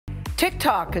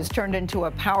TikTok has turned into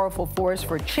a powerful force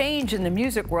for change in the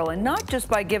music world, and not just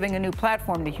by giving a new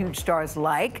platform to huge stars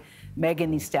like Megan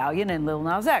Thee Stallion and Lil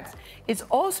Nas X. It's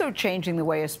also changing the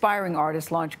way aspiring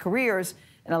artists launch careers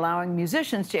and allowing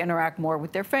musicians to interact more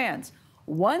with their fans.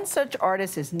 One such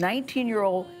artist is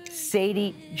 19-year-old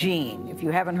Sadie Jean. If you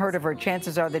haven't heard of her,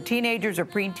 chances are the teenagers or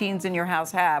preteens in your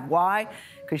house have. Why?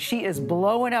 Because she is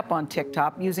blowing up on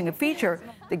TikTok using a feature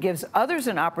that gives others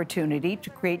an opportunity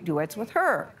to create duets with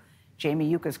her. Jamie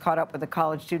Yuka's caught up with a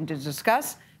college student to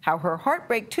discuss how her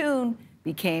heartbreak tune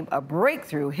became a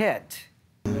breakthrough hit.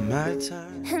 And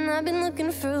I've been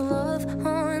looking for love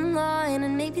online,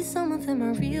 and maybe some of them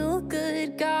are real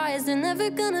good guys. They're never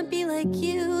gonna be like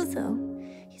you, though.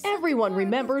 Everyone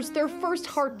remembers their first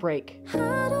heartbreak. I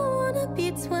don't wanna be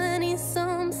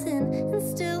 20-something and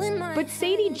still in my... But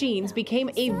Sadie Jean's became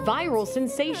a viral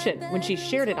sensation when she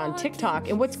shared it on TikTok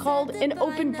in what's called an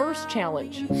open verse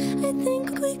challenge. I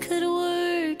think we could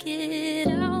work it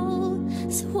out.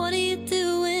 So what are you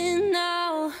doing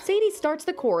now? Sadie starts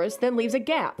the chorus, then leaves a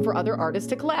gap for other artists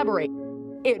to collaborate.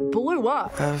 It blew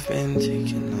up. I've been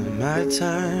taking all my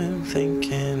time,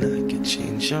 thinking I could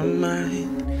change your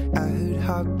mind. I heard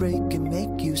heartbreak can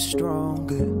make you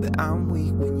stronger, but I'm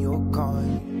weak when you're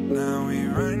gone. Now we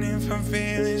running from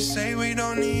feelings, say we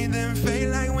don't need them, fake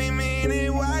like we mean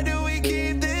it. Why do we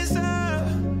keep this up?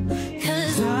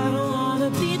 'Cause I don't wanna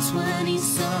be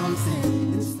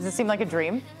 20-something. Does it seem like a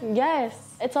dream?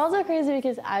 Yes. It's also crazy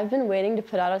because I've been waiting to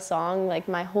put out a song like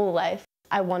my whole life.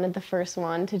 I wanted the first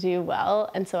one to do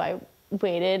well, and so I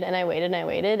waited and I waited and I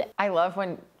waited. I love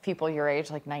when people your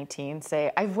age, like 19,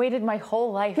 say, I've waited my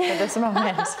whole life for this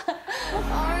moment.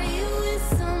 Are you with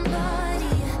somebody?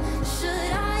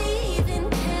 Should I even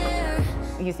care?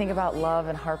 You think about love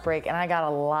and heartbreak, and I got a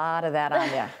lot of that on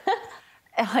you.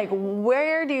 Like,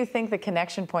 where do you think the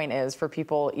connection point is for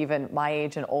people even my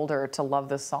age and older to love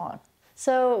this song?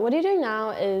 So what you're doing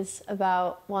now is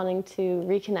about wanting to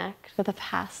reconnect with a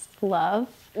past love,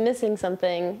 missing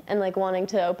something, and like wanting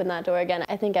to open that door again.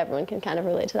 I think everyone can kind of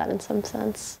relate to that in some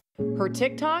sense. Her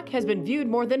TikTok has been viewed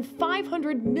more than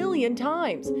 500 million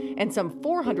times, and some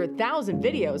 400,000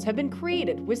 videos have been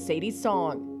created with Sadie's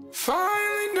song.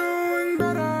 Finally doing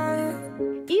better.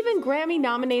 Even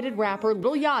Grammy-nominated rapper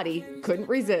Lil Yachty couldn't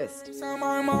resist. It's on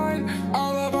my mind,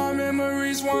 all of our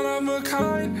memories, one of a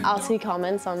kind. I'll see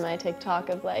comments on my TikTok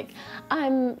of like,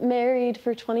 I'm married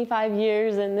for 25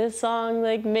 years and this song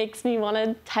like makes me want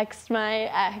to text my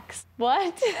ex.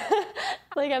 What?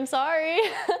 Like, I'm sorry.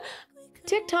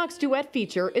 TikTok's duet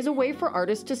feature is a way for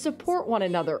artists to support one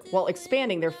another while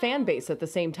expanding their fan base at the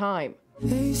same time.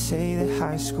 They say that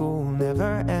high school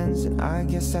never ends, and I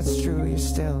guess that's true, you're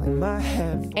still in my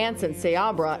head. Anson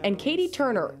Seabra and Katie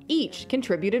Turner each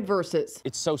contributed verses.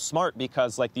 It's so smart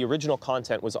because like the original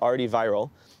content was already viral,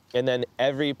 and then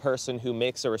every person who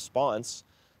makes a response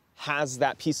has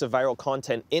that piece of viral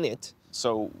content in it.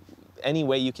 So any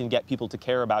way you can get people to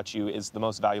care about you is the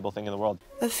most valuable thing in the world.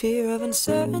 A fear of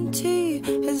uncertainty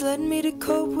has led me to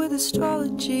cope with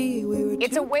astrology.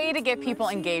 It's a way to get people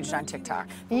engaged on TikTok.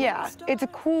 Yeah, it's a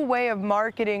cool way of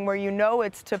marketing where you know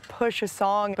it's to push a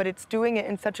song, but it's doing it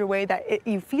in such a way that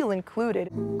you feel included.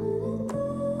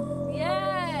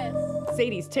 Yes!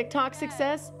 Sadie's TikTok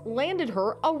success landed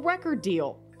her a record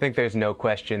deal. I think there's no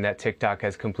question that TikTok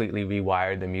has completely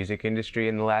rewired the music industry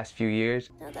in the last few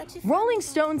years. Rolling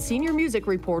Stone senior music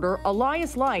reporter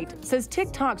Elias Light says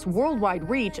TikTok's worldwide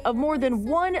reach of more than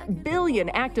 1 billion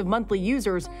active monthly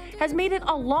users has made it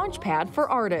a launchpad for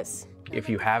artists. If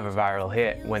you have a viral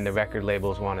hit, when the record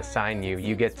labels want to sign you,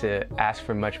 you get to ask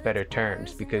for much better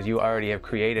terms because you already have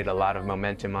created a lot of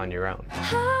momentum on your own. I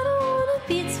don't wanna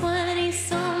be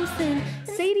 20-something.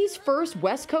 Sadie's first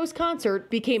West Coast concert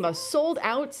became a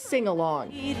sold-out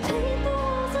sing-along.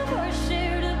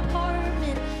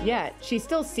 Yet, she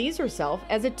still sees herself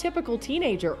as a typical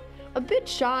teenager, a bit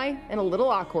shy and a little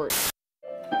awkward.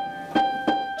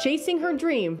 Chasing her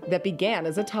dream that began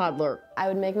as a toddler. I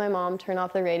would make my mom turn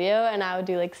off the radio and I would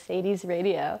do like Sadie's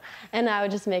radio and I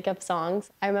would just make up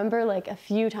songs. I remember like a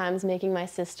few times making my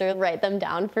sister write them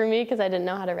down for me because I didn't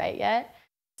know how to write yet.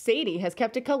 Sadie has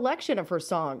kept a collection of her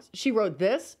songs. She wrote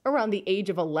this around the age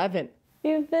of 11.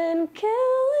 You've been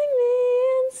killing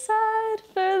me inside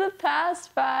for the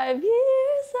past 5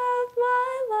 years of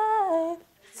my life.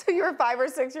 So you were 5 or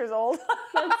 6 years old?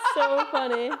 That's so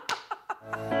funny.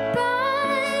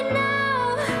 By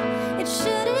now, it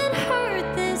shouldn't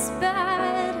hurt this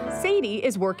bad. Sadie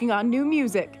is working on new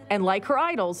music, and like her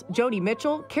idols, Joni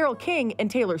Mitchell, Gayle King, and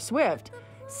Taylor Swift,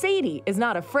 Sadie is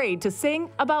not afraid to sing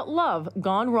about love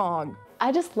gone wrong.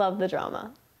 I just love the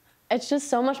drama. It's just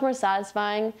so much more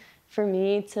satisfying for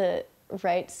me to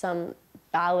write some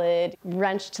ballad,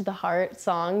 wrench to the heart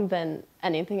song than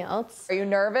anything else. Are you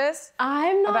nervous?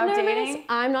 I'm not about nervous. dating?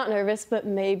 I'm not nervous, but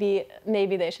maybe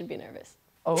they should be nervous.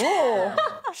 Oh,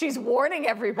 she's warning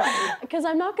everybody. Because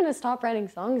I'm not going to stop writing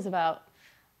songs about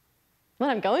what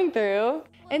I'm going through.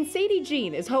 And Sadie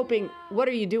Jean is hoping What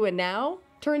Are You Doing Now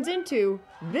turns into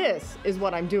This Is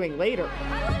What I'm Doing Later.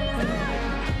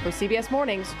 For CBS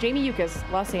Mornings, Jamie Yukas,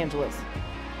 Los Angeles.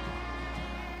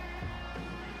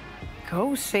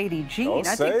 Go Sadie Jean. Go I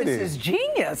think Sadie. this is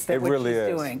genius that It what really she's is.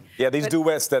 doing. Yeah, these But-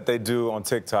 duets that they do on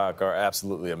TikTok are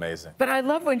absolutely amazing. But I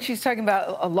love when she's talking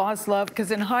about a lost love,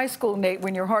 because in high school, Nate,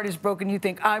 when your heart is broken, you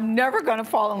think, I'm never going to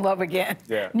fall in love again.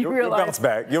 Yeah, And you'll bounce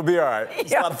back. You'll be all right.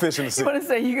 It's a lot of fish in the sea. You want to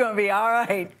say you're going to be all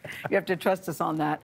right. You have to trust us on that.